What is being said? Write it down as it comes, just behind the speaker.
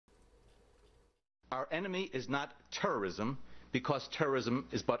Our enemy is not terrorism, because terrorism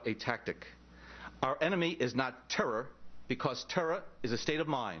is but a tactic. Our enemy is not terror, because terror is a state of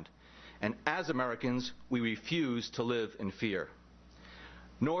mind, and as Americans, we refuse to live in fear.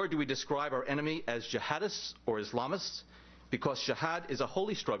 Nor do we describe our enemy as jihadists or Islamists, because jihad is a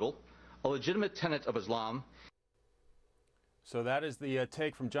holy struggle, a legitimate tenet of Islam. So that is the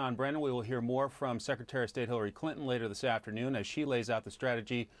take from John Brennan. We will hear more from Secretary of State Hillary Clinton later this afternoon as she lays out the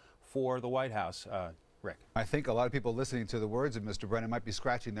strategy for the White House. Rick. I think a lot of people listening to the words of Mr. Brennan might be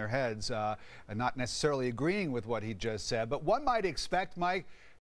scratching their heads and not necessarily agreeing with what he just said. But one might expect, Mike,